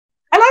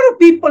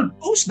people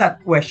pose that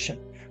question.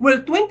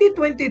 Will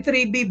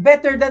 2023 be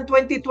better than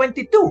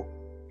 2022?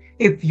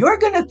 If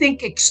you're gonna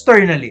think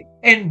externally,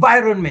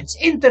 environments,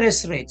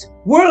 interest rates,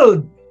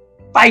 world,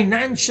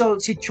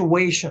 financial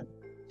situation,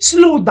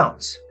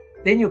 slowdowns,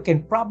 then you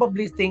can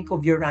probably think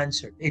of your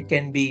answer. It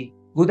can be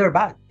good or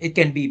bad. It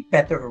can be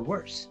better or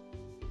worse.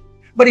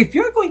 But if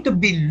you're going to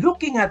be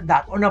looking at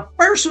that on a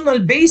personal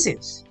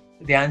basis,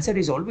 the answer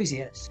is always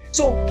yes.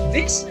 So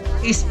this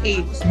is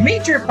a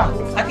major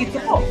factor. At ito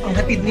po, ang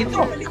hatid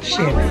nito,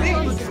 syempre,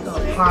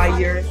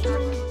 higher.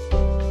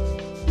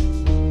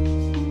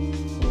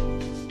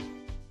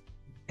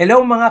 Hello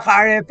mga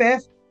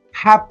ka-RFF,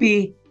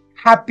 Happy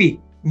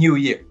New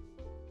Year.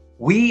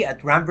 We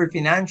at Ramver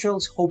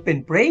Financials hope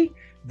and pray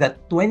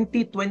that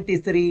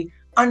 2023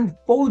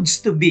 unfolds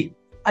to be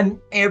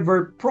an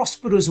ever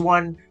prosperous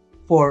one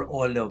for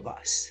all of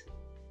us.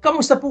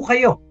 Kamusta po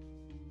kayo?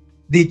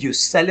 Did you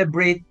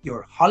celebrate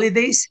your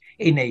holidays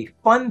in a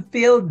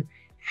fun-filled,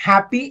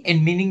 happy, and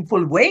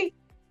meaningful way?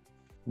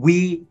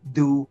 We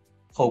do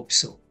hope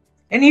so.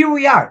 And here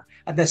we are,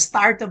 at the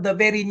start of the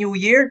very new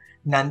year,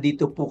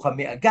 nandito po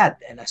kami agad.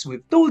 And as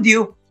we've told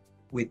you,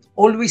 we'd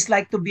always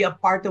like to be a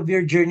part of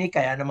your journey.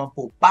 Kaya naman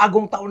po,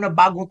 bagong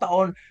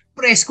taon,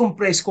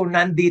 preskong-presko,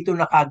 nandito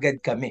na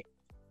kagad kami.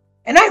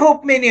 And I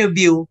hope many of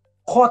you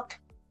caught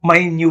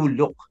my new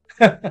look.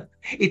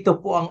 Ito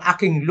po ang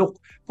aking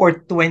look for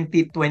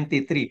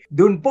 2023.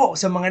 Doon po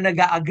sa mga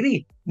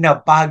nag-agree na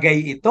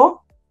bagay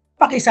ito,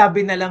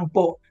 pakisabi na lang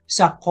po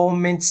sa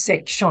comment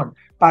section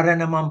para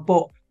naman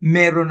po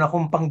meron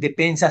akong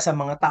pangdepensa sa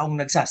mga taong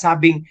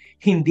nagsasabing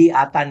hindi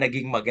ata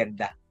naging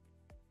maganda.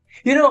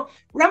 You know,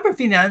 Ramver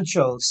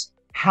Financials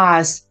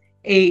has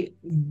a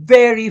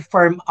very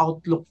firm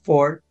outlook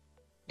for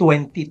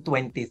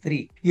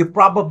 2023. You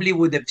probably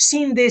would have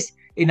seen this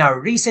in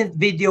our recent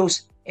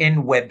videos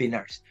and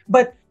webinars.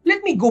 But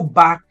let me go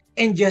back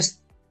and just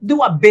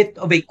do a bit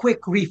of a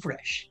quick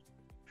refresh.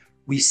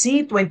 We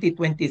see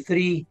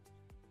 2023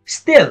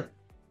 still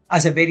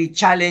as a very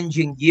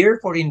challenging year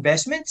for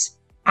investments,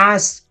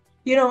 as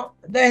you know,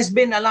 there has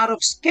been a lot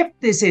of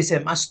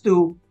skepticism as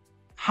to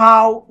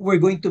how we're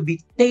going to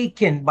be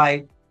taken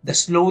by the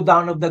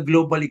slowdown of the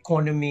global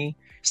economy,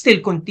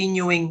 still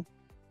continuing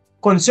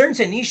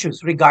concerns and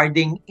issues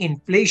regarding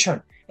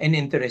inflation and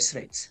interest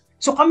rates.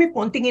 So kami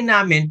po, ang tingin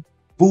namin,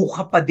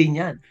 buka pa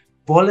din yan.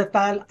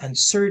 Volatile,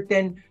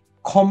 uncertain,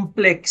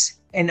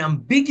 complex, and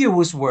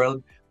ambiguous world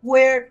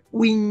where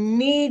we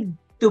need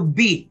to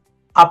be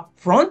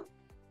upfront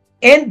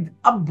and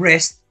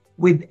abreast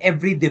with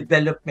every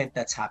development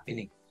that's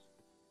happening.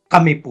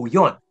 Kami po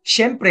yon.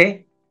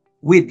 Siyempre,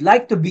 we'd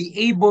like to be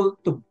able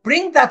to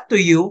bring that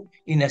to you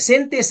in a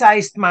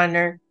synthesized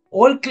manner,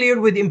 all clear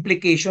with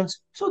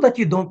implications, so that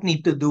you don't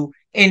need to do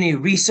any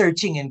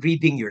researching and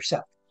reading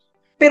yourself.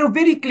 Pero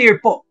very clear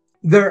po,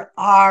 there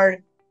are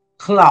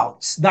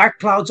clouds, dark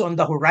clouds on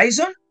the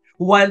horizon,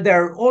 while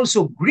there are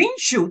also green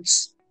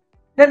shoots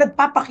na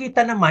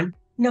nagpapakita naman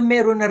na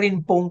meron na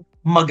rin pong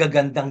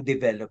magagandang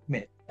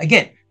development.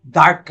 Again,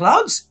 dark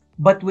clouds,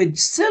 but with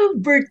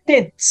silver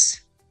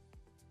tints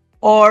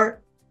or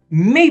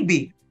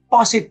maybe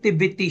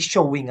positivity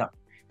showing up.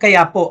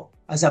 Kaya po,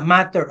 as a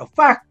matter of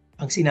fact,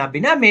 ang sinabi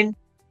namin,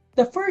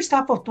 the first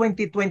half of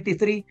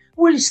 2023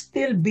 will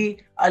still be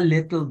a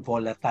little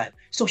volatile.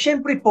 So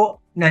syempre po,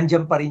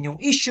 nandiyan pa rin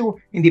yung issue,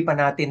 hindi pa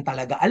natin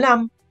talaga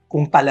alam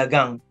kung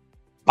talagang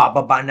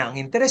bababa na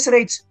ang interest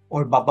rates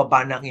or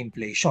bababa na ang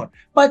inflation.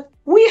 But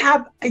we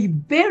have a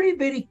very,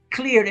 very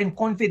clear and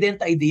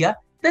confident idea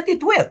that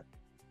it will.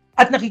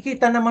 At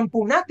nakikita naman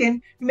po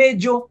natin,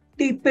 medyo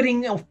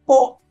tapering off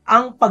po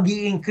ang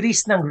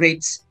pag-i-increase ng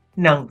rates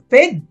ng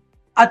Fed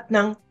at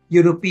ng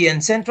European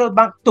Central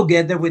Bank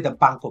together with the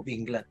Bank of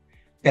England.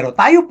 Pero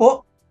tayo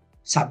po,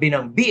 sabi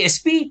ng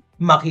BSP,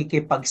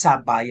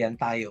 makikipagsabayan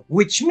tayo.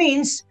 Which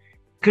means,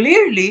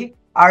 clearly,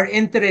 our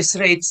interest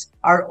rates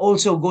are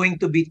also going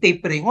to be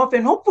tapering off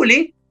and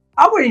hopefully,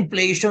 our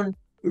inflation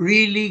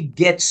really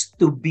gets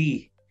to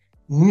be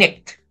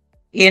nicked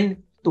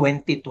in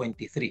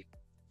 2023.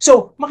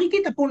 So,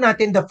 makikita po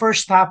natin the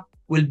first half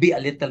will be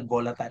a little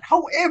volatile.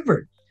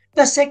 However,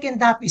 the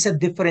second half is a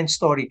different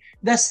story.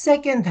 The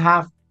second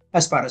half,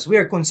 as far as we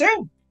are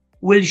concerned,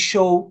 will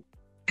show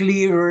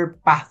clearer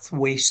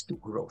pathways to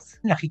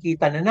growth.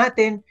 Nakikita na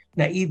natin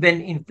na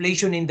even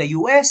inflation in the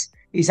US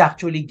is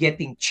actually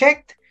getting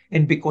checked,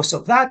 and because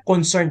of that,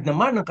 concerned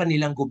naman ang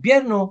kanilang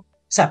gobyerno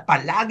sa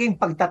palaging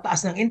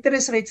pagtataas ng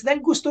interest rates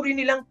dahil gusto rin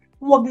nilang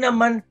wag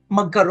naman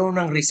magkaroon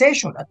ng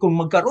recession, at kung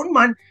magkaroon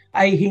man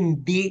ay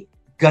hindi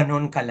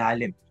ganon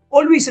kalalim.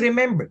 Always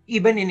remember,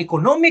 even in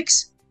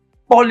economics,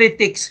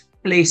 politics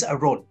plays a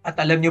role. At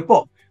alam niyo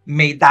po,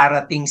 may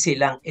darating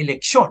silang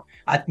eleksyon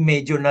at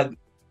medyo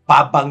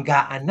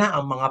nagbabanggaan na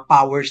ang mga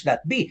powers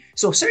that be.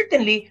 So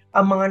certainly,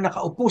 ang mga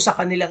nakaupo sa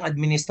kanilang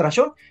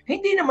administrasyon,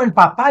 hindi naman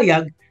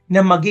papayag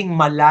na maging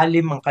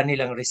malalim ang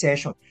kanilang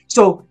recession.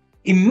 So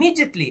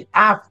immediately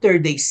after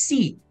they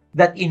see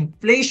that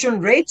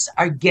inflation rates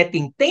are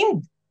getting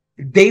tamed,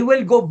 they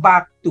will go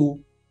back to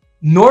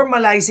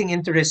normalizing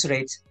interest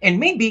rates,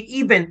 and maybe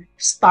even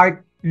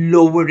start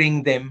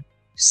lowering them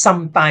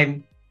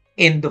sometime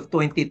end of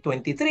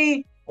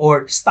 2023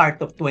 or start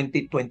of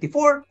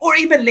 2024 or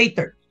even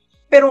later.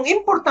 Pero ang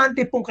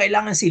importante pong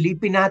kailangan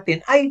silipin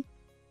natin ay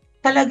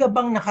talaga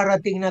bang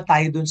nakarating na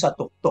tayo dun sa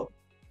tuktok?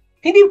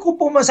 Hindi ko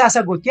po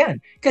masasagot yan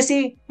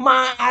kasi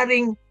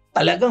maaaring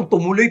talagang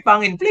tumuloy pa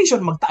ang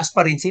inflation, magtaas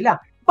pa rin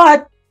sila.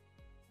 But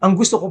ang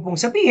gusto ko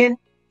pong sabihin,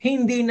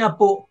 hindi na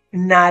po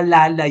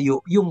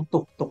nalalayo yung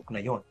tuktok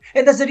na yon.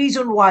 And that's the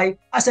reason why,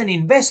 as an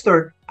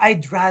investor,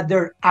 I'd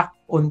rather act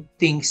on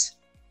things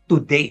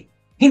today.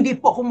 Hindi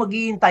po ako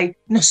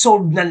maghihintay na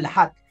solve ng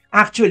lahat.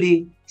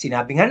 Actually,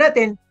 sinabi nga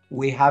natin,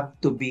 we have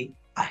to be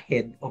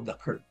ahead of the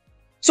curve.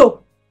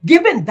 So,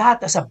 given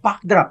that as a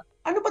backdrop,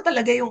 ano ba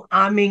talaga yung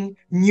aming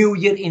New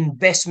Year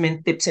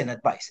investment tips and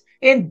advice?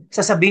 And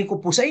sasabihin ko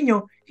po sa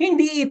inyo,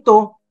 hindi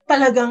ito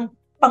talagang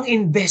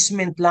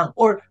pang-investment lang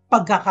or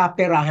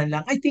pagkakaperahan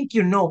lang. I think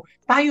you know,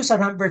 tayo sa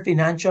Ramver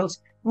Financials,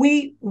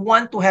 we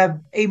want to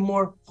have a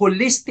more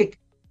holistic,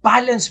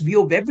 balanced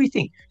view of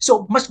everything.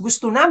 So, mas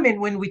gusto namin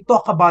when we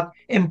talk about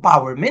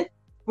empowerment,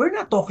 we're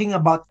not talking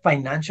about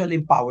financial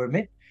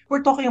empowerment.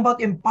 We're talking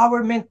about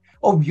empowerment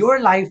of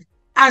your life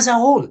as a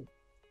whole.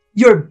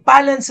 Your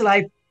balanced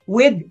life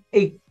with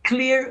a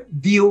clear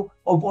view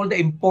of all the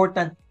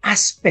important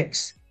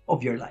aspects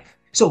of your life.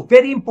 So,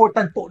 very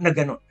important po na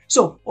ganun.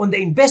 So, on the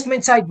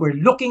investment side, we're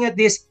looking at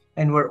this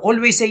and we're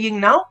always saying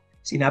now,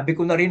 sinabi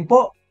ko na rin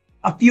po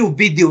a few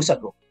videos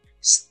ago,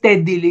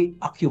 steadily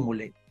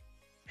accumulate.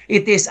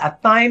 It is a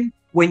time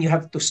when you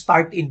have to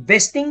start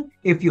investing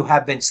if you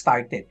haven't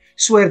started.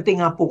 Swerte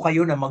nga po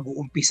kayo na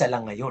mag-uumpisa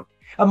lang ngayon.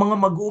 Ang mga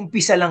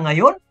mag-uumpisa lang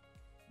ngayon,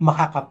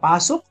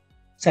 makakapasok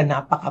sa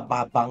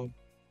napakababang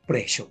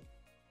presyo.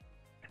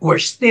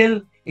 We're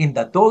still in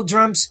the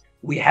doldrums.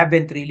 We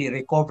haven't really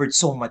recovered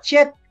so much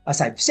yet. As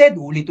I've said,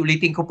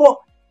 ulit-ulitin ko po,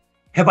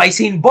 have I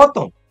seen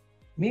bottom?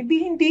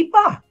 Maybe hindi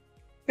pa.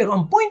 Pero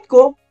ang point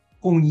ko,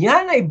 kung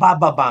yan ay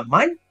bababa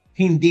man,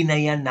 hindi na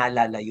yan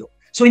nalalayo.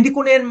 So hindi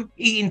ko na yan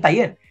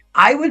iintayin.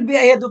 I will be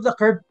ahead of the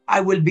curve.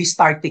 I will be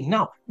starting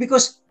now.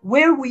 Because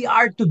where we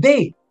are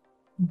today,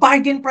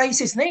 bargain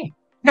prices na eh.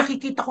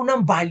 Nakikita ko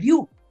ng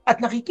value. At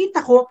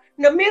nakikita ko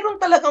na meron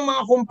talagang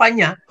mga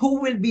kumpanya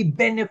who will be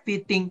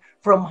benefiting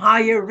from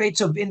higher rates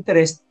of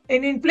interest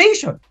and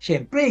inflation.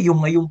 Siyempre,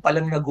 yung ngayon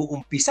palang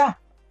nag-uumpisa,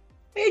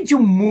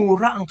 medyo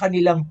mura ang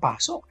kanilang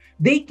pasok.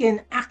 They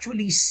can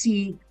actually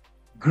see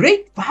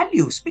great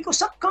values because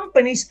some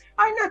companies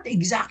are not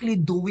exactly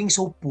doing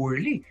so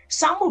poorly.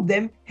 Some of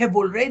them have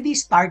already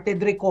started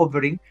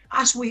recovering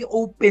as we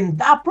open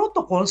the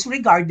protocols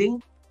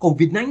regarding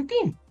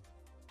COVID-19.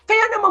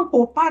 Kaya naman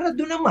po, para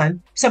doon naman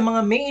sa mga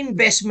may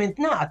investment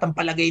na at ang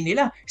palagay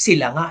nila,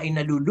 sila nga ay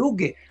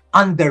nalulugi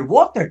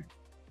underwater,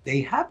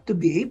 they have to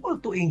be able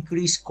to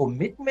increase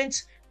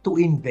commitments to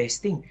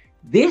investing.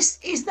 This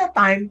is the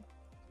time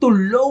to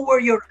lower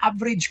your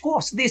average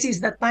cost. This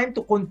is the time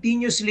to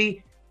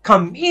continuously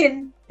come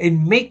in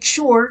and make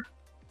sure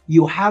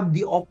you have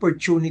the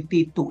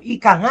opportunity to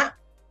ika nga,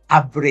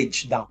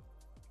 average down.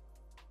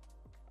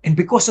 And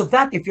because of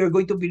that, if you're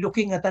going to be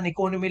looking at an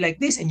economy like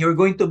this and you're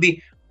going to be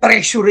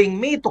pressuring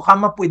me to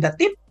come up with a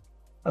tip,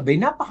 abay,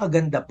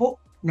 napakaganda po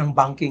ng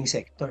banking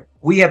sector.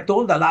 We have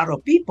told a lot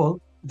of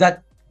people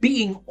that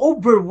being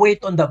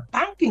overweight on the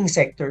banking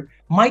sector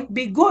might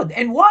be good.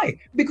 And why?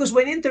 Because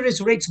when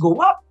interest rates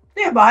go up,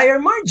 they have a higher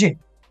margin.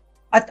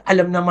 At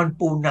alam naman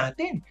po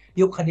natin,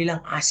 yung kanilang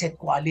asset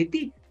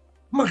quality,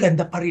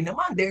 maganda pa rin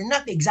naman. They're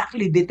not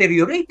exactly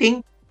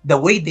deteriorating the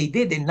way they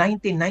did in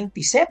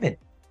 1997.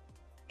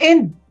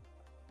 And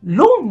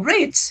loan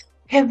rates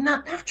have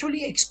not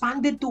actually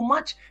expanded too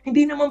much.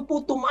 Hindi naman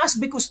po tumaas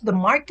because the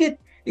market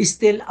is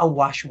still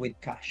awash with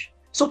cash.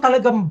 So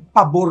talagang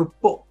pabor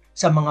po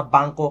sa mga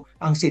bangko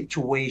ang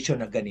situation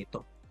na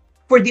ganito.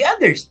 For the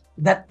others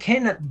that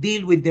cannot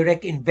deal with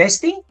direct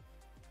investing,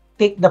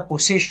 take the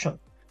position,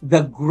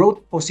 the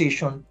growth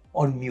position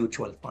on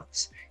mutual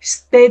funds.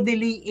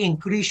 Steadily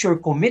increase your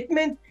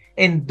commitment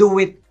and do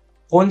it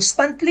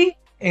constantly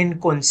and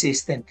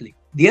consistently.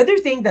 The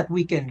other thing that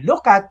we can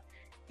look at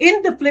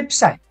in the flip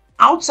side,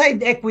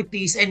 outside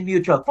equities and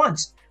mutual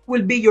funds,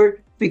 will be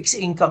your fixed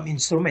income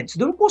instruments.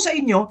 Doon po sa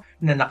inyo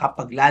na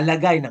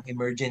nakapaglalagay ng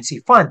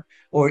emergency fund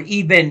or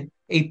even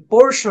a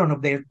portion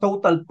of their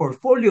total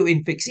portfolio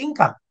in fixed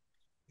income,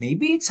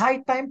 maybe it's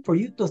high time for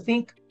you to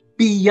think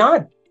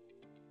beyond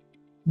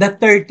the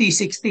 30,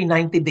 60,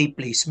 90-day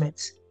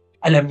placements.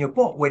 Alam nyo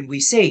po, when we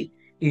say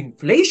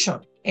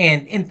inflation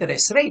and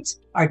interest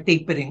rates are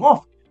tapering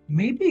off,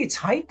 maybe it's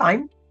high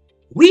time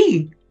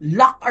we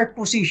lock our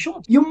position.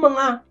 Yung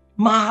mga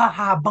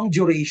mahahabang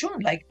duration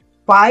like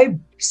 5,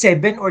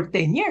 7, or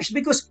 10 years.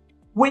 Because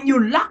when you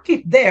lock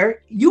it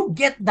there, you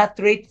get that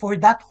rate for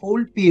that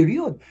whole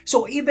period.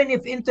 So even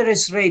if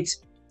interest rates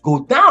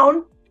go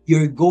down,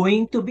 you're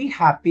going to be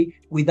happy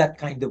with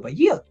that kind of a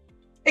yield.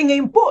 Eh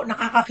ngayon po,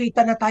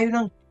 nakakakita na tayo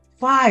ng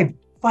 5,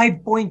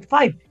 5.5,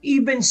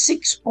 even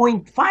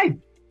 6.5%.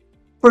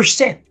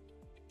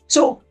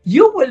 So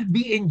you will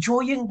be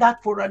enjoying that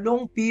for a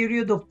long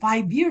period of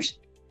 5 years.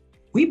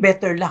 We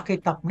better lock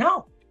it up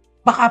now.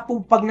 Baka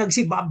po pag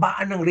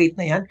nagsibabaan ng rate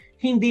na yan,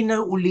 hindi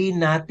na uli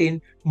natin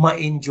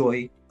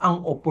ma-enjoy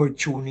ang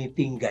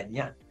opportunity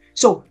ganyan.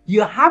 So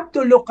you have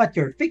to look at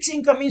your fixed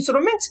income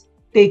instruments,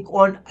 take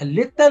on a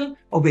little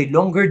of a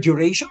longer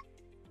duration,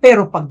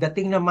 pero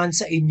pagdating naman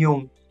sa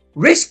inyong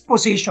risk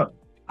position,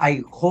 I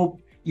hope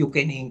you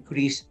can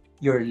increase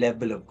your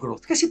level of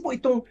growth. Kasi po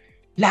itong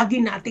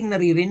lagi nating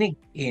naririnig,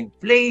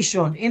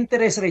 inflation,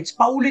 interest rates,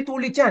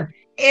 paulit-ulit yan.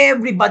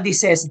 Everybody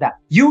says that.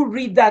 You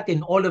read that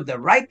in all of the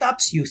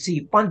write-ups. You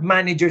see fund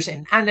managers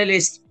and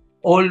analysts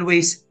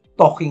always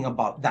talking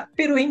about that.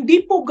 Pero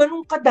hindi po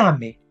ganun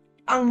kadami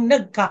ang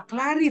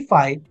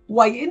nagka-clarify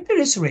why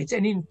interest rates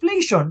and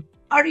inflation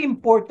are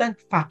important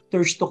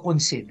factors to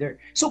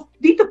consider. So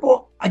dito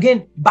po,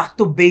 again, back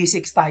to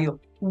basics tayo.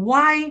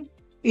 Why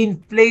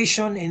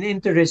inflation and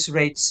interest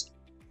rates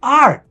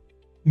are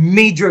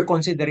major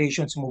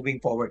considerations moving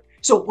forward.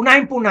 So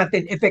unahin po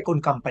natin effect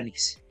on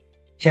companies.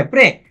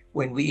 Siyempre,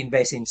 when we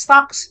invest in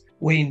stocks,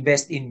 we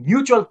invest in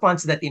mutual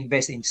funds that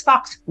invest in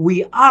stocks,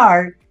 we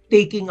are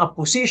taking a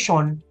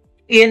position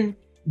in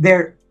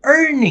their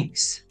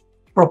earnings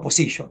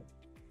proposition.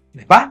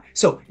 Diba?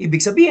 So,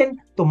 ibig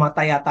sabihin,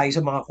 tumataya tayo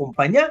sa mga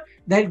kumpanya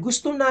dahil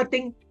gusto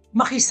nating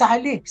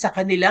makisali sa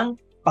kanilang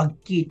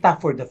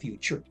pagkita for the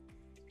future.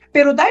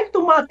 Pero dahil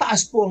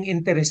tumataas po ang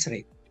interest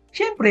rate,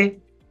 siyempre,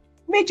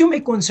 medyo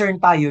may concern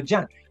tayo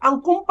dyan.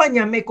 Ang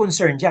kumpanya may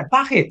concern dyan.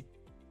 Bakit?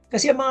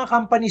 Kasi ang mga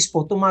companies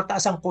po,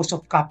 tumataas ang cost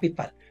of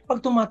capital pag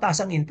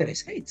tumataas ang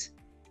interest rates.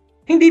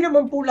 Hindi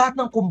naman po lahat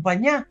ng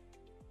kumpanya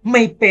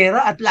may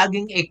pera at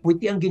laging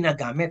equity ang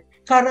ginagamit.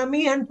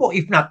 Karamihan po,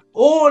 if not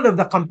all of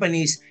the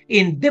companies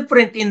in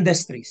different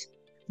industries,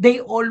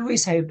 they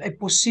always have a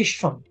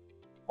position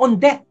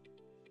on debt.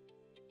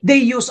 They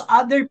use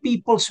other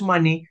people's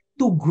money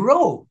to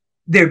grow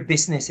their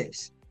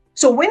businesses.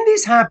 So when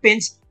this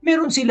happens,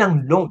 meron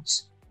silang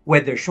loans,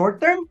 whether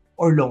short-term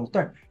or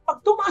long-term.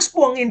 Pag tumaas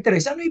po ang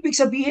interest, ano ibig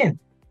sabihin?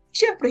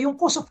 Siyempre, yung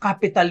cost of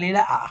capital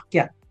nila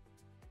aakyat.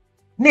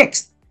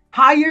 Next,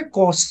 higher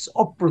costs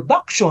of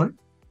production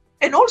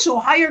and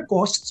also higher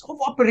costs of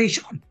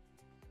operation.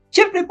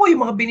 Siyempre po,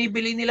 yung mga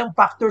binibili nilang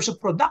factors of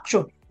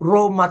production,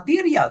 raw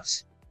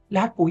materials,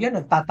 lahat po yan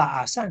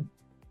nagtataasan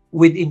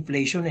with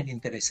inflation and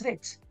interest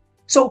rates.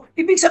 So,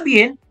 ibig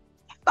sabihin,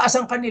 taas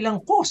ang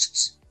kanilang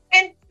costs.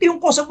 And yung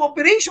cost of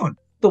operation,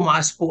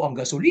 tumaas po ang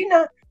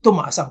gasolina,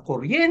 tumaas ang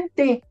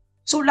kuryente.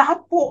 So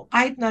lahat po,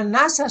 kahit na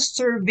nasa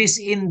service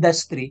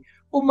industry,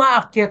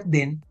 umaakyat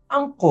din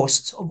ang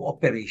costs of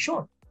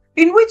operation.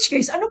 In which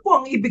case, ano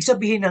po ang ibig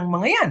sabihin ng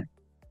mga yan?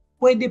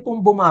 Pwede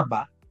pong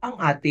bumaba ang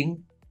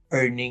ating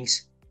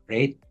earnings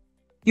rate.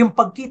 Yung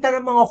pagkita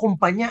ng mga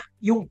kumpanya,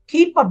 yung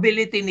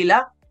capability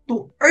nila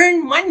to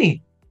earn money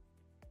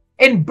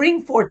and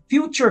bring forth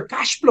future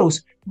cash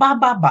flows,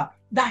 bababa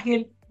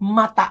dahil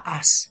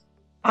mataas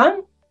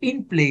ang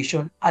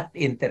inflation at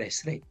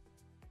interest rate.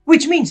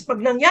 Which means, pag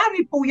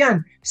nangyari po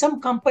yan, some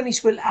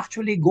companies will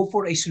actually go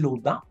for a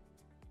slowdown.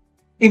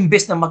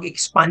 Imbes na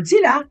mag-expand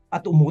sila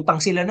at umutang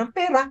sila ng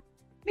pera,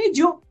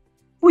 medyo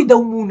uy daw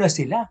muna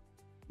sila.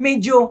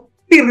 Medyo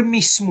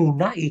pirmis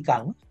muna,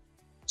 ika nga.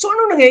 So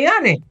ano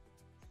nangyayari?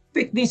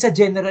 Effect din sa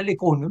general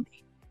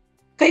economy.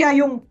 Kaya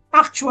yung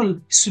actual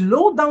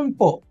slowdown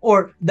po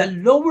or the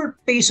lower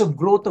pace of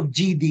growth of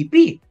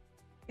GDP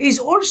is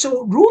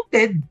also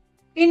rooted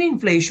in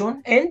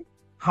inflation and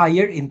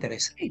higher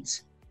interest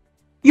rates.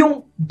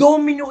 Yung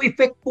domino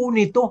effect po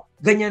nito,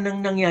 ganyan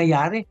ang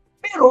nangyayari.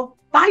 Pero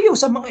tayo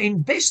sa mga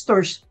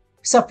investors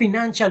sa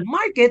financial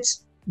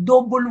markets,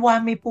 double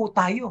whammy po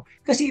tayo.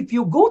 Kasi if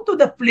you go to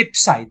the flip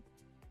side,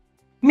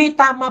 may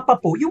tama pa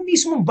po yung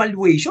mismong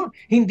valuation.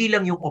 Hindi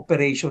lang yung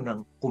operation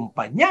ng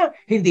kumpanya,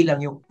 hindi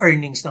lang yung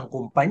earnings ng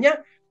kumpanya,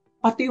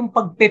 pati yung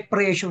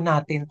pagpepresyo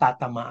natin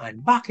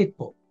tatamaan. Bakit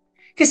po?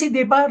 Kasi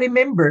diba,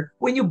 remember,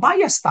 when you buy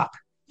a stock,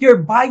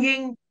 you're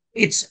buying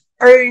its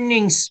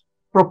earnings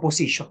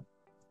proposition.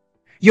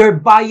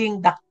 You're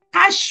buying the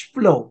cash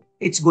flow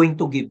it's going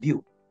to give you.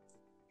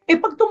 Eh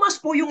pag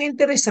tumas po yung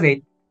interest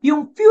rate,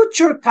 yung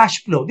future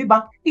cash flow, di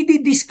ba,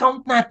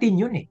 i-discount natin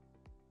yun eh.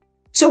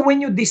 So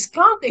when you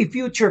discount a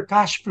future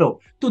cash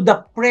flow to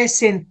the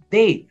present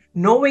day,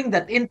 knowing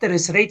that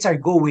interest rates are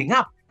going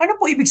up, ano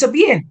po ibig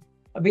sabihin?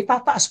 Sabi,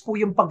 tataas po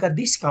yung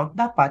pagka-discount,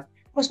 dapat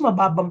mas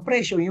mababang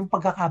presyo yung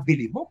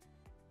pagkakabili mo.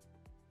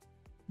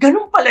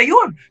 Ganun pala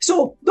yun.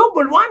 So,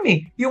 double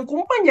whammy. Yung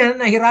kumpanya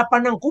na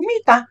nahirapan ng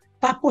kumita,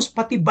 tapos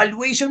pati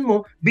valuation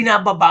mo,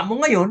 binababa mo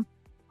ngayon,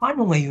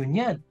 paano ngayon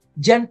yan?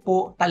 Diyan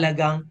po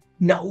talagang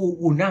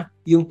nauuna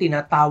yung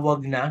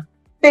tinatawag na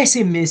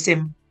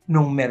pessimism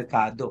ng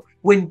merkado.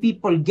 When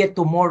people get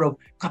to more of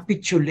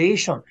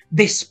capitulation,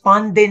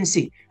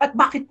 despondency. At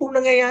bakit po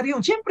nangyayari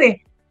yun?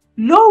 Siyempre,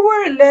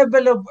 lower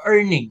level of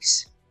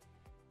earnings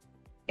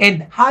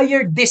and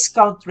higher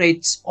discount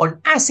rates on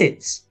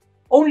assets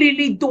only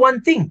lead to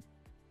one thing.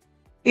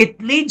 It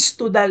leads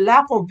to the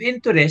lack of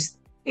interest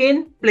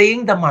in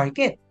playing the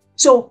market.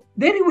 So,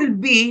 there will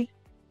be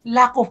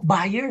lack of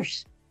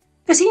buyers.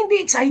 Kasi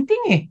hindi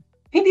exciting eh.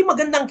 Hindi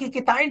magandang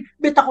kikitain,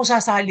 bet ako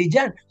sasali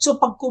dyan. So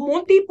pag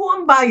kumunti po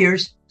ang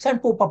buyers, saan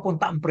po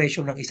papunta ang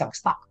presyo ng isang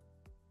stock?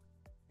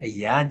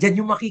 Ayan,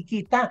 dyan yung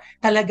makikita.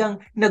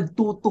 Talagang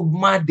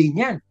nagtutugma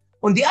din yan.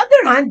 On the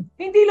other hand,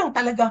 hindi lang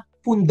talaga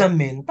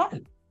fundamental.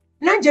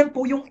 Nandyan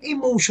po yung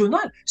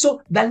emotional.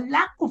 So the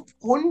lack of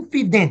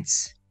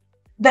confidence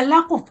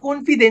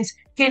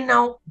can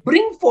now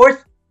bring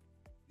forth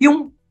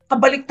yung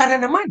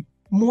kabaliktaran naman,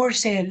 more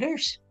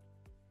sellers.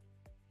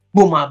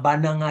 Bumaba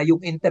na nga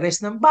yung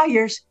interest ng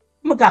buyers,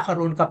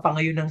 magkakaroon ka pa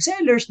ngayon ng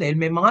sellers dahil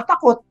may mga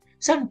takot,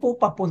 saan po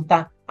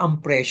papunta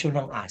ang presyo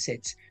ng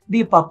assets?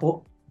 Di pa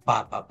po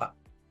bababa.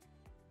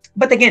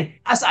 But again,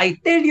 as I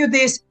tell you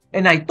this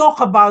and I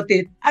talk about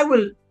it, I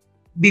will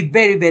be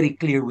very, very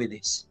clear with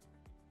this.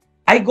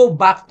 I go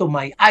back to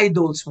my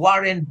idols,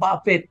 Warren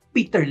Buffett,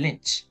 Peter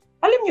Lynch.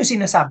 Alam niyo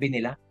sinasabi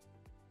nila?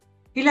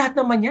 Lahat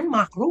naman yan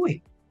macro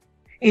eh.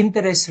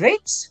 Interest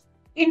rates,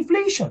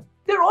 inflation,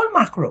 they're all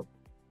macro.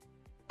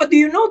 But do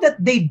you know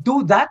that they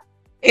do that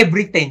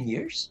every 10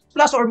 years?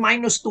 Plus or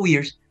minus 2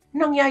 years,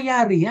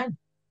 nangyayari yan.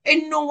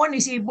 And no one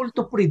is able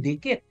to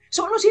predict it.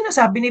 So ano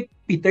sinasabi ni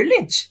Peter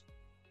Lynch?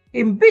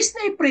 Imbis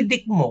na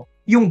i-predict mo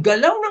yung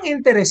galaw ng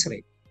interest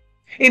rate,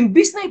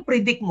 imbis na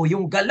i-predict mo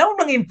yung galaw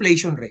ng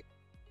inflation rate,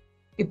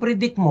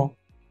 i-predict mo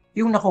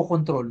yung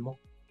nakokontrol mo.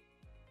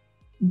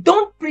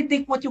 Don't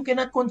predict what you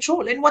cannot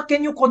control. And what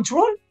can you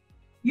control?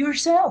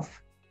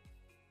 Yourself.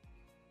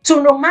 So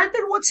no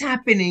matter what's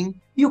happening,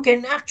 you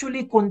can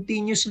actually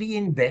continuously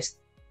invest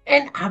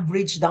and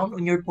average down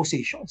on your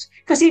positions.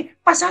 Kasi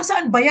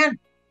pasasaan ba yan?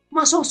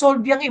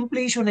 Masosolve yung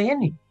inflation na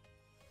yan eh.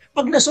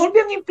 Pag nasolve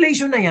yung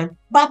inflation na yan,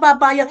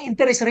 bababa yung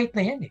interest rate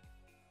na yan eh.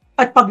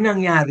 At pag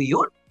nangyari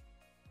yun,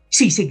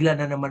 sisigla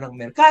na naman ang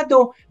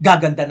merkado,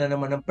 gaganda na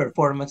naman ang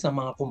performance ng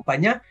mga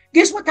kumpanya.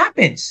 Guess what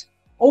happens?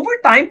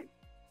 Over time,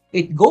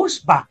 it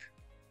goes back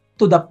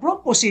to the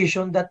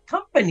proposition that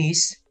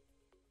companies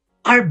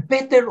are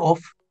better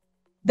off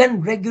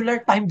than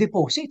regular time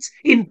deposits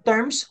in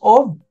terms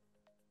of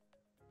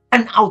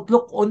an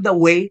outlook on the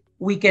way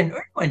we can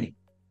earn money.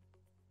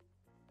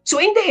 So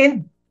in the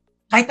end,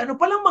 kahit ano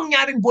palang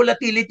mangyaring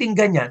volatility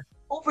ganyan,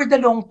 over the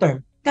long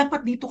term,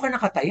 dapat dito ka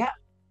nakataya.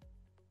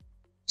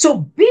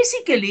 So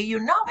basically,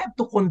 you now have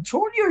to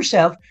control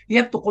yourself,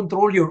 you have to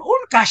control your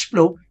own cash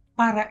flow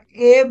para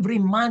every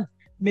month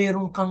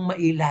meron kang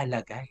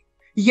mailalagay.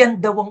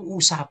 Yan daw ang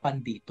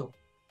usapan dito.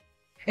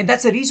 And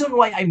that's the reason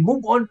why I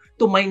move on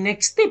to my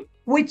next tip,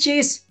 which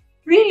is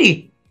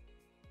really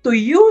to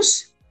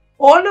use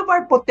all of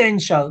our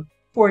potential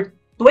for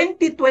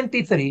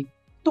 2023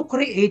 to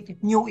create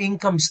new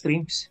income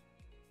streams.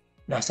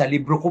 Nasa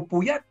libro ko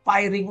po yan,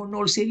 Firing on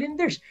All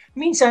Cylinders.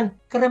 Minsan,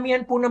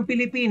 karamihan po ng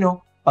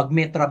Pilipino, pag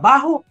may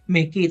trabaho,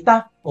 may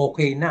kita,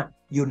 okay na.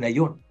 Yun na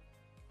yun.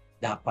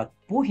 Dapat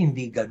po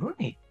hindi ganun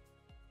eh.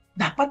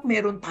 Dapat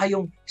meron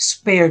tayong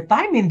spare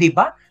time, hindi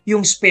ba?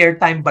 Yung spare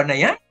time ba na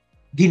yan,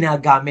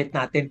 ginagamit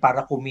natin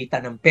para kumita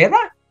ng pera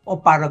o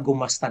para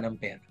gumasta ng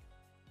pera?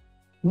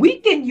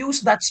 We can use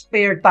that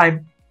spare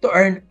time to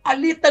earn a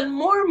little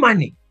more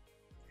money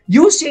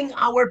using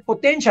our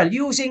potential,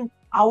 using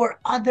our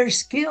other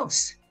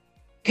skills.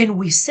 Can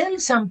we sell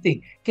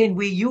something? Can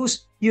we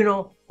use,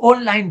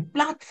 online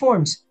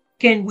platforms?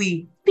 Can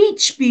we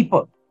teach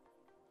people?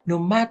 No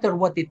matter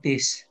what it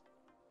is,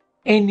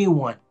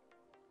 anyone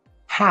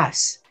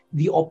has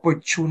the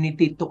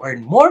opportunity to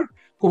earn more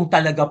kung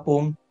talaga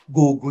pong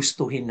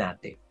gugustuhin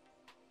natin.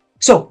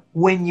 So,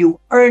 when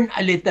you earn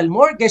a little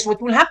more, guess what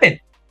will happen?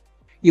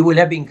 You will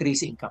have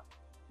increased income.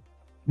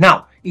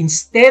 Now,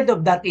 instead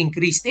of that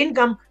increased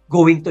income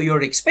going to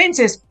your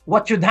expenses,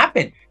 what should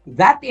happen?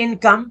 That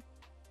income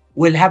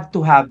will have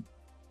to have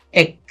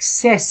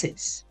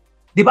excesses.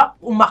 Di ba?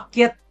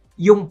 Umakyat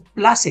yung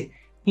plus eh.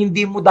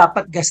 Hindi mo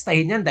dapat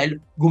gastahin yan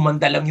dahil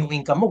gumanda lang yung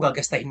income mo,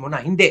 gagastahin mo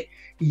na. Hindi.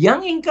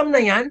 Yung income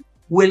na yan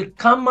will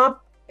come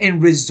up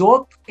and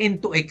result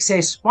into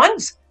excess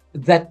funds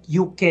that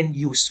you can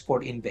use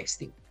for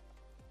investing.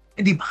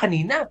 Di ba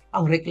kanina,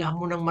 ang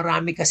reklamo ng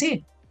marami kasi,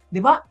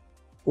 di ba?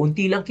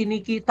 Konti lang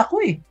kinikita ko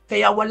eh.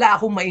 Kaya wala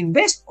akong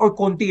ma-invest or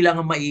konti lang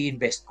ang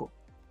mai-invest ko.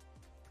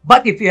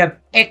 But if you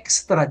have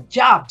extra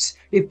jobs,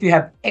 if you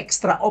have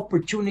extra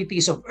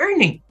opportunities of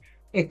earning,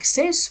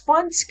 excess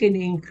funds can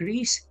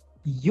increase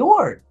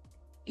your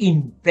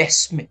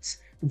investments,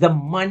 the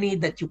money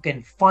that you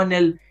can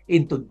funnel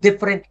into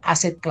different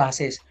asset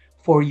classes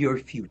for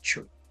your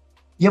future.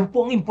 Yan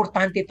po ang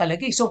importante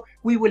talaga. So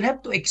we will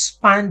have to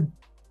expand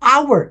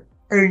our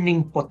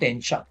earning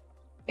potential.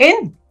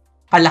 And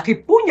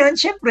kalaki po niyan,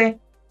 syempre,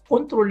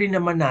 kontrolin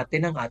naman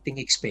natin ang ating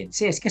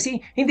expenses.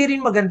 Kasi hindi rin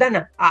maganda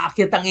na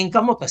aakyat ang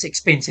income mo, tas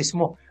expenses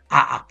mo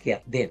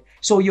aakyat din.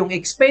 So yung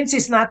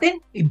expenses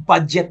natin,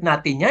 i-budget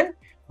natin yan,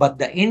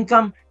 but the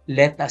income,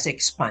 let us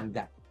expand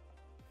that.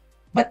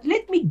 But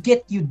let me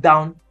get you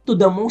down to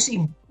the most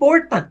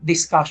important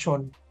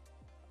discussion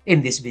in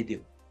this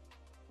video.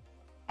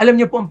 Alam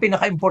niyo po ang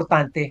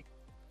pinaka-importante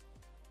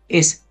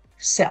is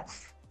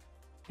self.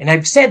 And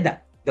I've said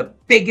that the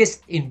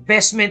biggest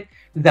investment,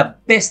 the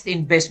best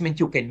investment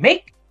you can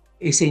make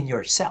is in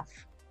yourself.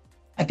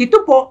 At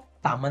ito po,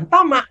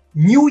 tamang-tama,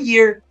 New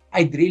Year,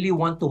 I'd really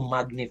want to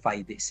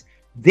magnify this.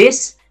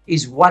 This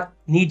is what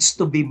needs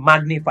to be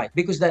magnified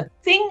because the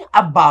thing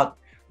about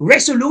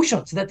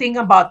resolutions, the thing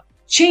about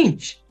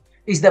change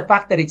is the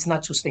fact that it's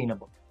not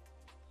sustainable.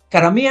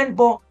 Karamihan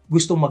po,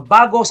 gustong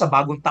magbago sa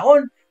bagong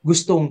taon,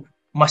 gustong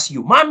mas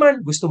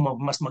yumaman, gustong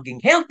mas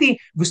maging healthy,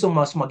 gustong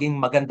mas maging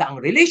maganda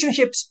ang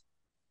relationships,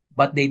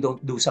 but they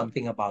don't do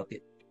something about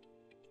it.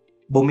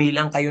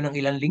 Bumilang kayo ng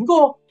ilang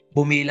linggo,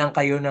 bumilang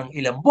kayo ng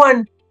ilang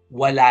buwan,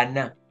 wala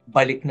na,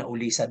 balik na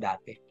uli sa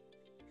dati.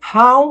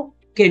 How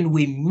can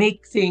we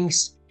make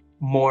things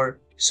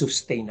more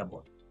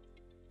sustainable?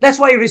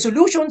 That's why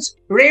resolutions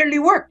rarely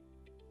work.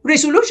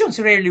 Resolutions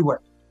rarely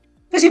work.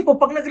 Kasi po,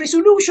 pag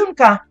nag-resolution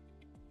ka,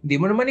 hindi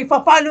mo naman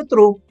ipa-follow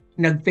through,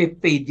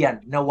 nag-fade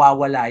yan,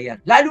 nawawala yan.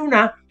 Lalo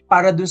na,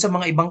 para dun sa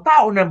mga ibang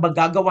tao na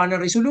magagawa ng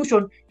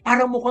resolution,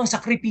 para mukhang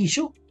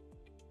sakripisyo.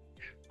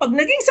 Pag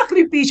naging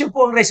sakripisyo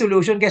po ang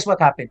resolution, guess what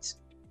happens?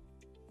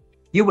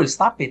 You will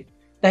stop it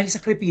dahil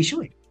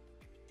sakripisyo eh.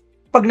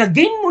 Pag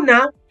nag-gain mo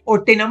na o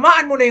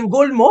tinamaan mo na yung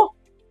goal mo,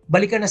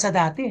 balik ka na sa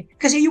dati.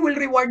 Kasi you will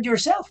reward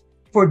yourself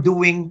for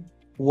doing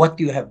what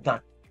you have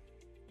done.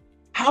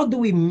 How do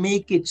we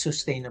make it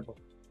sustainable?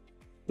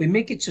 We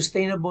make it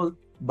sustainable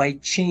by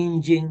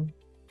changing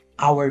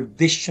our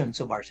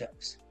visions of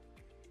ourselves.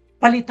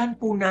 Palitan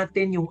po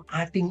natin yung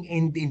ating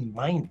end in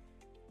mind.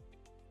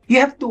 You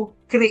have to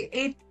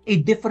create a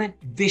different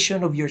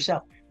vision of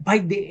yourself. By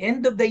the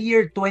end of the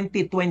year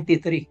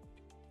 2023,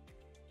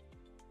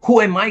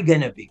 who am I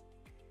gonna be?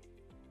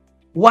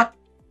 What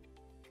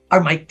are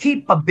my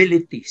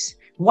capabilities?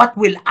 What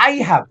will I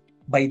have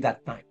by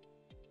that time?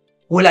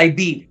 Will I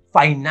be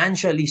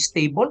financially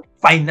stable,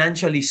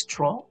 financially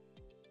strong?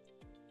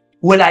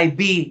 Will I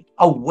be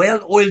a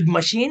well-oiled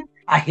machine,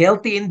 a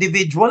healthy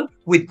individual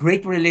with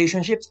great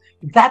relationships?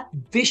 That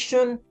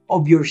vision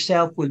of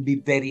yourself will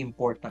be very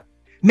important.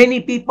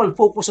 Many people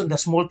focus on the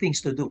small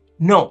things to do.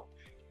 No,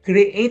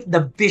 create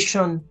the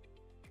vision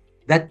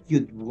that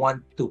you'd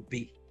want to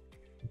be.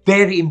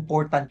 Very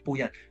important po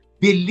yan.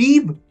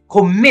 Believe,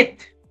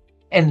 commit,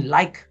 and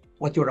like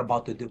what you're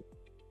about to do.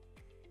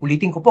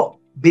 Ulitin ko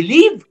po.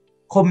 Believe,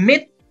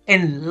 commit,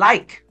 and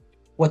like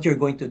what you're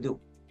going to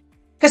do.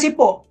 Kasi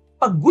po,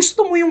 pag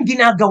gusto mo yung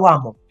ginagawa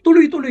mo,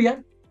 tuloy-tuloy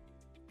yan.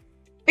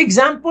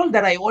 Example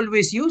that I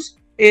always use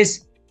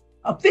is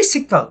a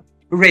physical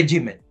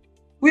regimen.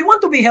 We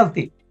want to be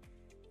healthy.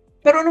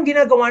 Pero anong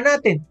ginagawa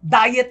natin?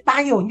 Diet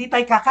tayo, hindi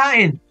tayo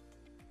kakain.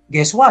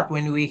 Guess what?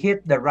 When we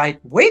hit the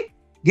right weight,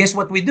 guess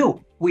what we do?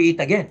 We eat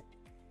again.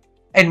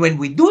 And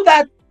when we do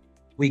that,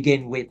 we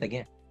gain weight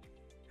again.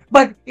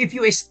 But if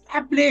you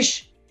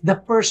establish the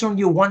person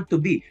you want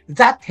to be,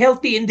 that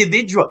healthy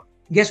individual,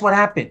 guess what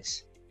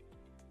happens?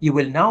 You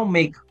will now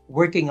make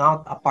working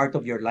out a part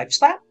of your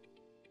lifestyle,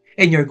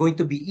 and you're going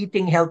to be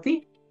eating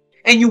healthy,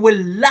 and you will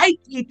like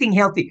eating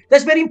healthy.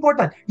 That's very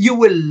important. You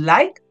will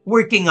like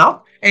working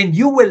out, and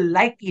you will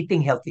like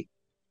eating healthy.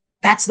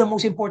 That's the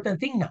most important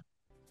thing now.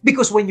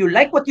 Because when you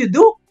like what you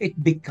do, it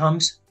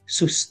becomes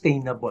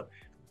sustainable.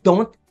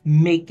 Don't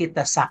make it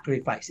a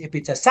sacrifice. If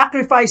it's a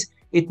sacrifice,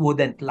 it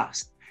wouldn't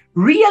last.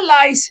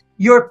 Realize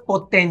your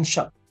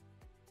potential.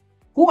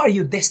 Who are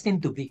you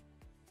destined to be?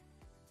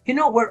 You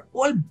know, we're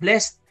all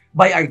blessed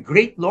by our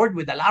great Lord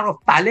with a lot of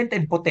talent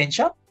and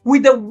potential.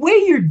 With the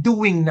way you're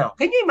doing now,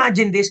 can you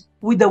imagine this?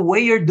 With the way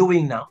you're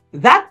doing now,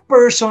 that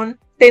person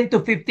 10 to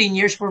 15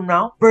 years from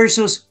now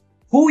versus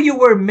who you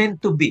were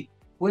meant to be,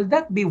 will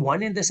that be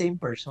one and the same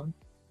person?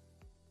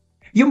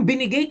 Yung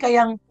binigay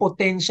kayang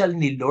potential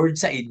ni Lord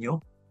sa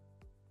inyo,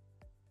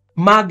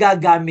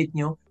 magagamit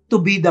nyo to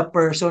be the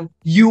person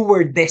you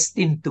were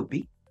destined to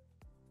be?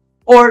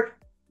 Or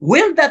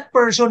will that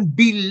person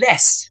be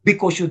less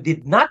because you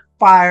did not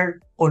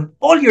fire on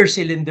all your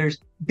cylinders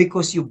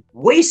because you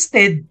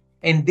wasted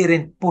and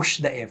didn't push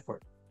the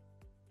effort?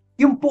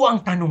 Yun po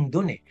ang tanong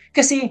dun eh.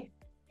 Kasi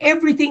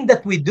everything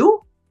that we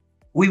do,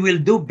 we will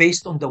do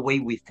based on the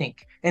way we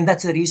think. And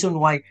that's the reason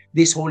why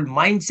this whole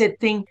mindset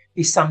thing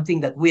is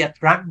something that we at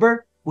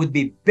Rampber would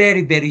be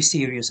very, very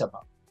serious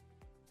about.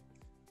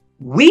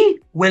 We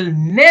will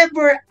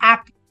never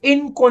act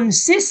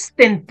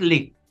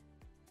inconsistently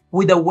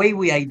with the way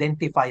we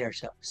identify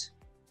ourselves.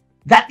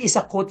 That is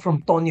a quote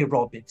from Tony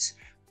Robbins.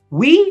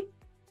 We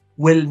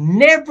will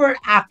never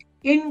act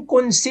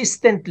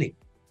inconsistently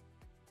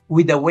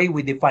with the way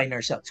we define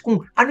ourselves.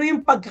 Kung ano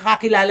yung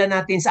pagkakakilala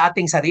natin sa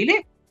ating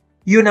sarili,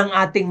 yun ang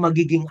ating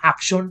magiging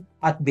action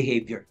at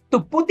behavior. To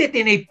put it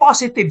in a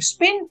positive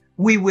spin,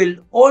 we will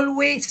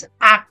always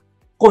act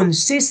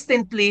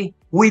consistently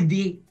with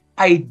the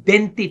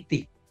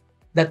identity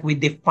that we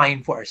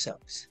define for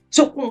ourselves.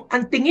 So kung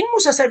ang tingin mo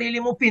sa sarili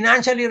mo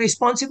financially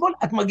responsible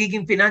at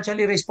magiging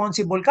financially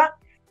responsible ka,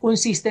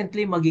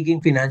 consistently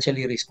magiging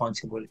financially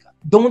responsible ka.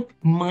 Don't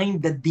mind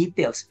the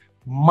details.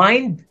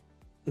 Mind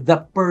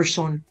the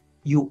person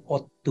you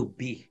ought to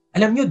be.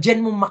 Alam nyo,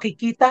 dyan mo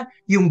makikita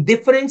yung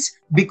difference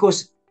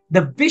because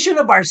the vision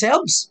of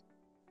ourselves,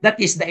 that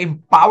is the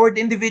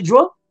empowered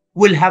individual,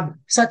 will have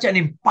such an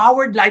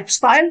empowered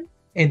lifestyle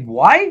And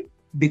why?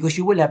 Because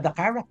you will have the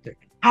character.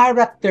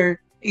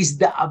 Character is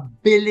the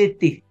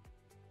ability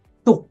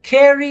to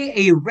carry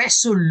a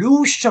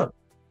resolution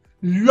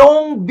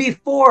long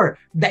before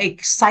the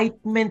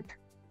excitement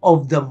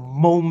of the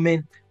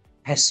moment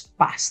has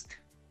passed.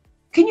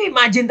 Can you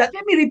imagine that?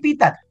 Let me repeat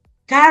that.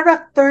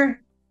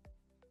 Character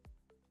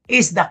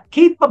is the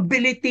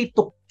capability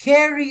to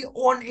carry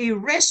on a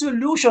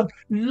resolution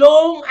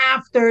long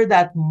after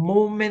that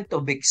moment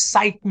of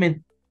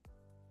excitement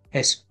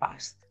has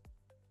passed.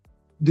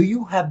 Do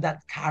you have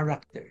that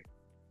character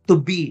to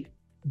be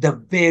the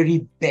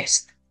very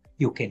best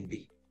you can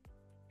be?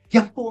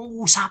 Yan po ang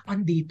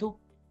usapan dito.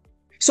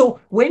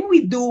 So when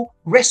we do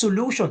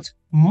resolutions,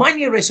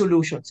 money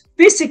resolutions,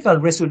 physical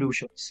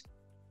resolutions,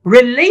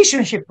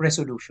 relationship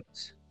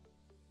resolutions,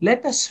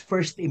 let us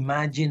first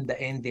imagine the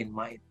end in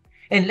mind.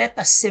 And let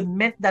us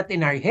cement that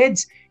in our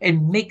heads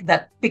and make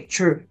that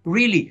picture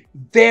really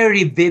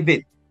very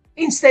vivid.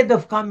 Instead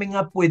of coming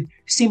up with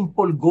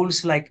simple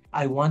goals like,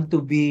 I want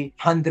to be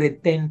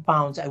 110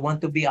 pounds, I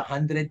want to be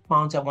 100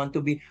 pounds, I want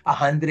to be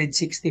 160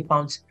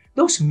 pounds.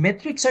 Those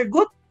metrics are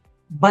good,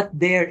 but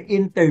they're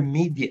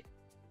intermediate.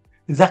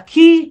 The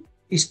key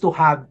is to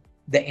have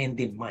the end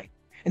in mind.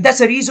 And that's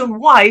the reason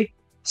why,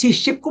 si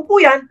ship ko po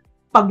yan,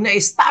 pag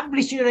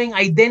na-establish nyo na yung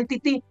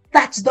identity,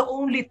 that's the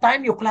only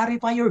time you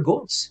clarify your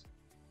goals.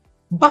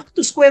 Back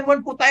to square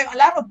one po tayo. A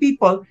lot of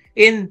people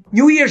in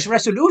New Year's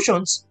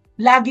resolutions,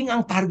 laging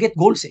ang target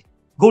goals eh.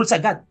 Goals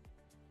agad.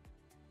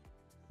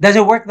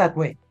 Doesn't work that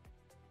way.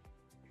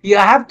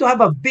 You have to have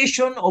a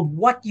vision of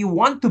what you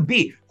want to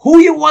be,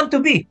 who you want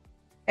to be.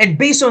 And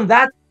based on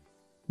that,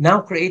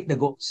 now create the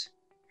goals.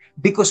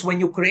 Because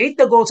when you create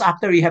the goals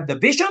after you have the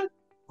vision,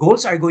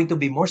 goals are going to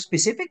be more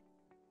specific.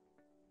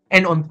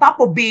 And on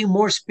top of being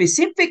more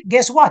specific,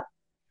 guess what?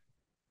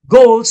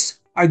 Goals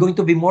are going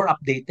to be more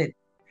updated.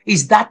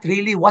 Is that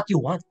really what you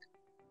want?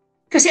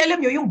 Kasi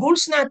alam nyo, yung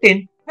goals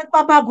natin,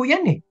 nagbabago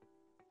yan eh.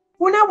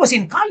 When I was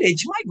in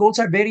college, my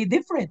goals are very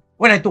different.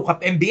 When I took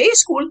up MBA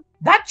school,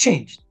 that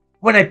changed.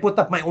 When I put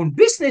up my own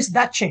business,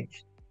 that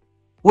changed.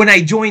 When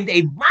I joined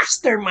a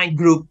mastermind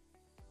group,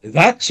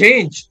 that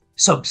changed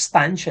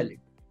substantially.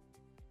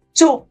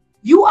 So,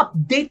 you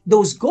update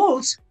those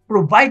goals,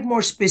 provide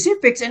more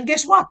specifics, and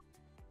guess what?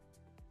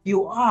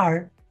 You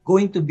are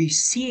going to be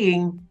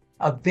seeing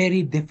a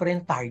very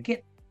different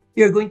target.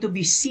 You're going to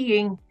be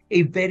seeing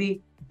a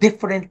very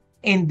different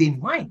end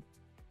in mind.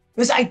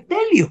 Because I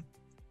tell you,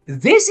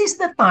 this is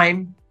the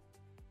time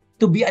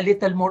to be a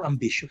little more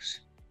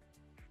ambitious.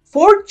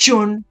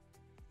 Fortune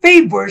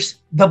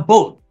favors the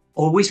bold.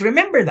 Always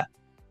remember that.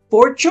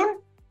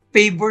 Fortune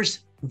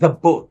favors the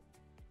bold.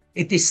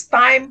 It is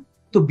time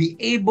to be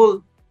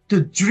able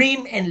to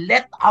dream and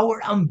let our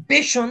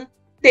ambition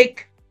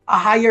take a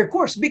higher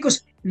course.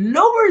 Because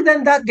lower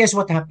than that, guess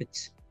what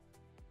happens?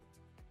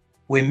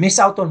 We miss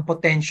out on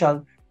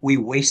potential, we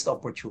waste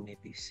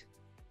opportunities.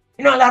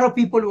 You know, a lot of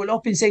people will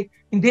often say,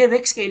 hindi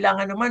Rex,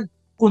 kailangan naman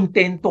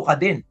kontento ka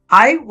din.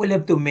 I will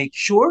have to make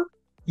sure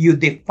you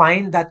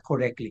define that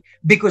correctly.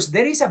 Because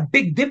there is a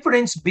big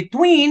difference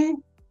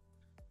between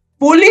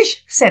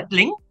foolish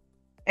settling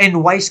and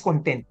wise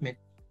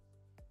contentment.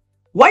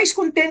 Wise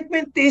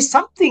contentment is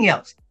something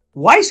else.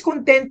 Wise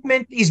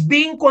contentment is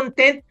being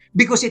content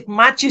because it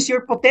matches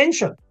your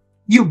potential.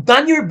 You've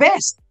done your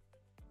best.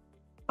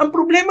 Ang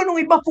problema ng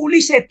iba,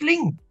 fully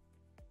settling.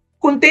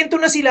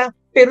 Kontento na sila,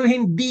 pero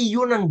hindi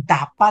yun ang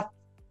dapat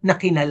na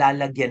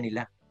kinalalagyan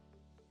nila.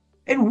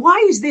 And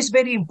why is this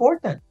very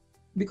important?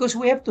 Because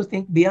we have to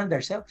think beyond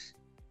ourselves.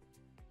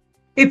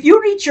 If you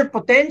reach your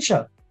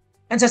potential,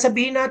 ang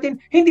sasabihin natin,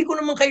 hindi ko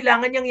naman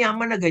kailangan yung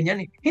yaman na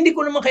ganyan eh. Hindi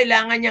ko naman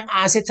kailangan yung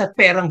assets at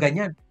perang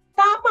ganyan.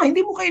 Tama,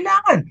 hindi mo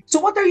kailangan.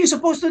 So what are you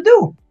supposed to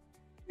do?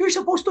 You're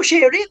supposed to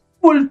share it.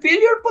 Fulfill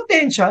your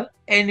potential,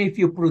 and if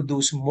you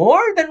produce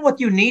more than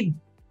what you need,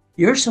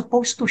 you're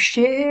supposed to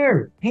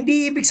share.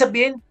 Hindi ibig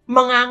sabihin,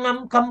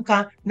 mangangamkam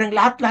ka ng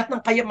lahat-lahat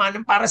ng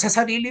kayamanan para sa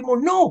sarili mo.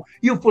 No,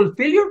 you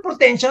fulfill your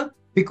potential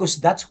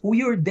because that's who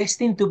you're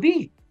destined to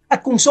be.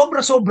 At kung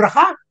sobra-sobra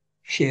ka,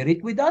 share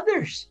it with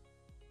others.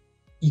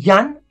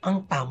 Yan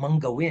ang tamang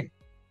gawin.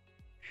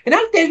 And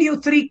I'll tell you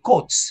 3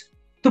 quotes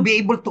to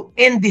be able to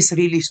end this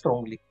really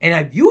strongly. And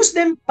I've used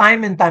them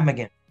time and time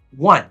again.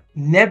 1,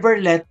 never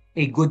let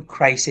a good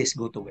crisis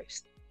go to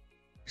waste.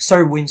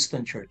 Sir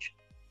Winston Churchill.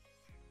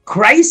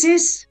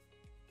 Crises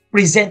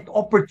present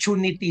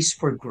opportunities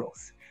for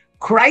growth.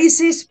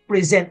 Crises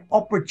present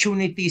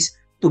opportunities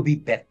to be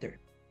better.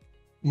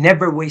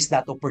 Never waste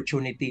that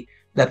opportunity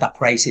that a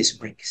crisis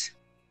brings.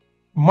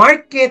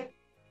 Market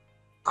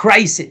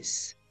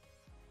crisis.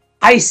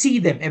 I see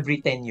them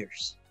every 10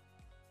 years.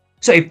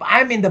 So if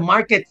I'm in the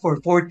market for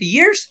 40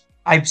 years,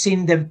 I've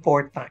seen them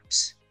 4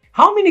 times.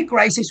 How many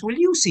crises will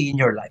you see in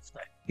your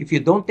lifetime? If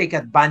you don't take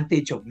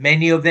advantage of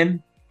many of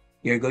them,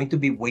 you're going to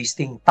be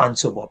wasting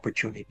tons of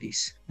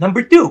opportunities.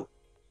 Number 2,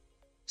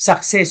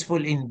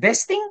 successful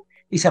investing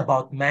is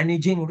about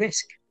managing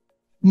risk,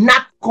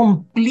 not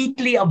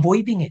completely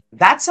avoiding it.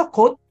 That's a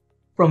quote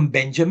from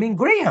Benjamin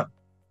Graham,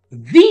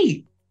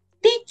 the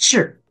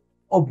teacher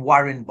of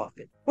Warren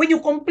Buffett. When you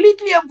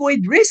completely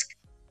avoid risk,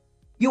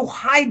 you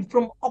hide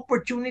from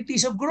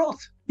opportunities of growth.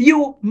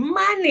 You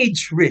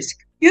manage risk.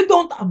 You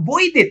don't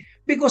avoid it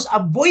because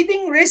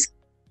avoiding risk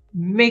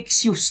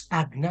makes you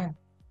stagnant.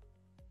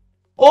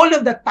 All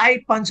of the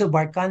taipans of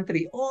our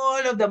country,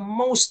 all of the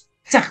most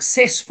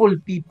successful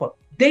people,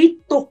 they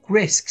took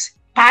risks,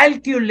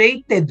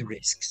 calculated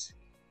risks.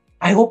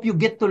 I hope you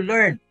get to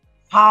learn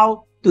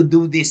how to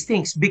do these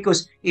things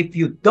because if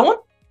you don't,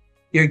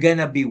 you're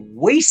gonna be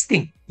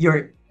wasting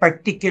your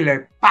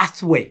particular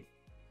pathway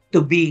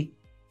to be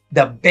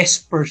the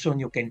best person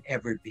you can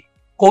ever be.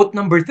 Quote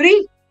number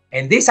 3,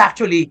 and this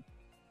actually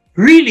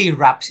really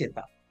wraps it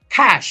up.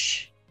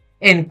 Cash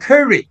and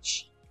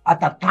courage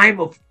at a time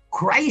of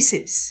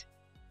crisis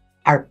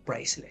are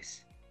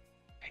priceless.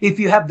 If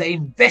you have the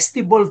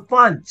investable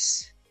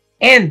funds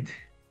and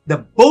the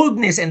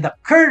boldness and the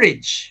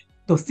courage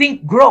to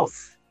think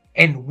growth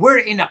and we're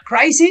in a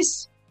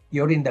crisis,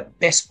 you're in the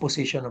best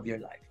position of your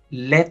life.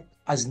 Let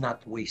us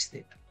not waste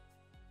it.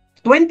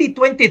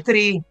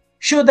 2023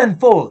 should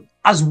unfold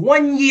as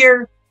one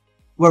year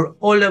where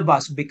all of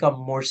us become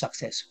more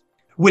successful.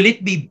 Will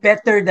it be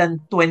better than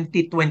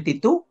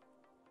 2022?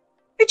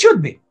 It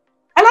should be.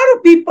 A lot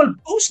of people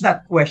pose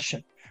that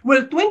question.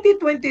 Will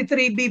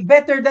 2023 be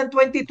better than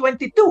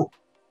 2022?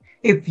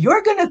 If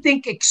you're going to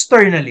think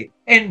externally,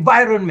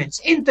 environments,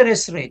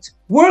 interest rates,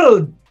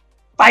 world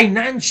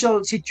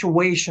financial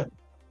situation,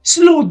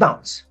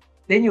 slowdowns,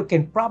 then you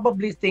can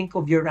probably think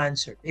of your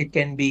answer. It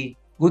can be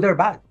good or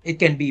bad. It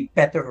can be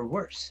better or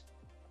worse.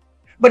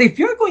 But if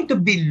you're going to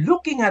be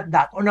looking at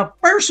that on a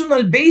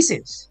personal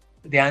basis,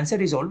 the answer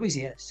is always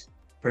yes.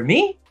 For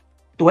me,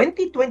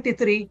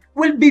 2023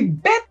 will be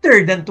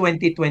better than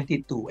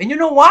 2022. And you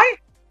know why?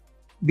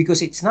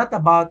 Because it's not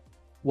about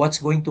what's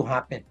going to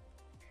happen.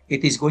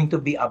 It is going to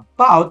be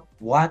about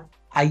what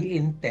I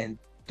intend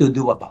to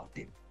do about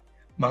it.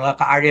 Mga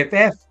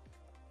ka-RFF,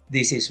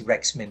 this is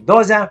Rex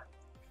Mendoza,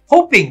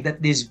 hoping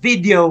that this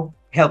video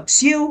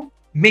helps you,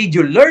 made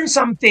you learn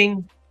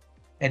something,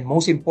 and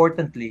most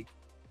importantly,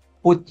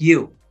 put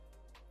you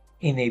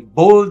in a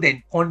bold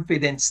and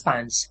confident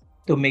stance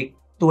to make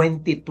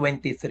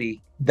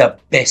 2023 the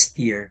best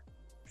year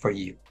for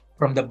you.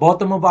 From the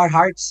bottom of our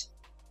hearts,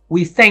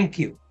 we thank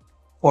you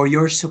for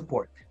your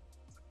support.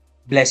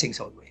 Blessings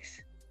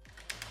always.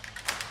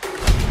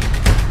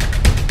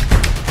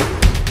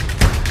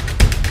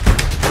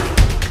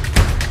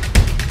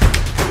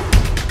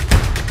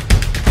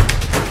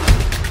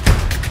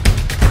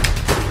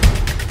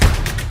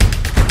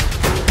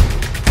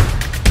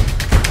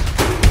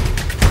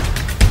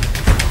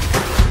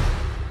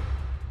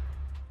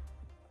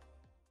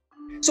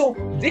 So,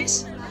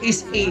 this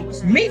is a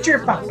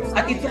major factor.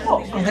 At ito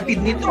po, ang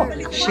hatid nito,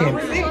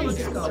 syempre,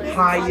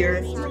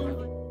 higher